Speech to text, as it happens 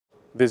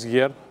This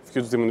year,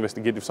 Fugitive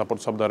Investigative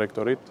Support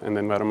Subdirectorate and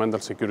Environmental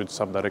Security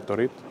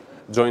Subdirectorate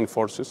joined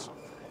forces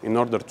in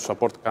order to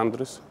support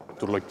countries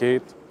to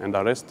locate and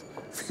arrest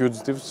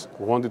fugitives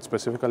wanted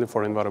specifically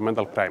for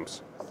environmental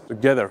crimes.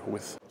 Together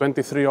with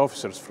 23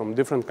 officers from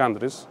different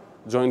countries,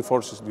 joined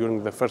forces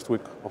during the first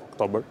week of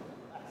October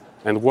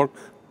and worked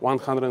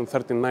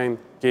 139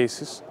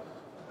 cases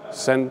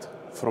sent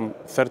from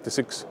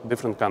 36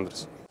 different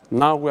countries.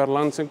 Now we are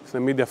launching the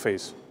media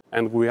phase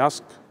and we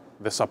ask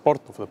the support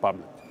of the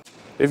public.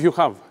 If you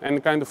have any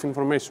kind of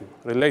information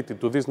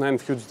related to these 9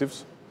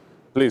 fugitives,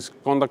 please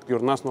contact your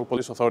national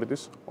police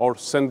authorities or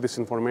send this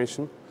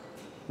information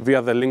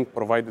via the link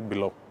provided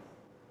below.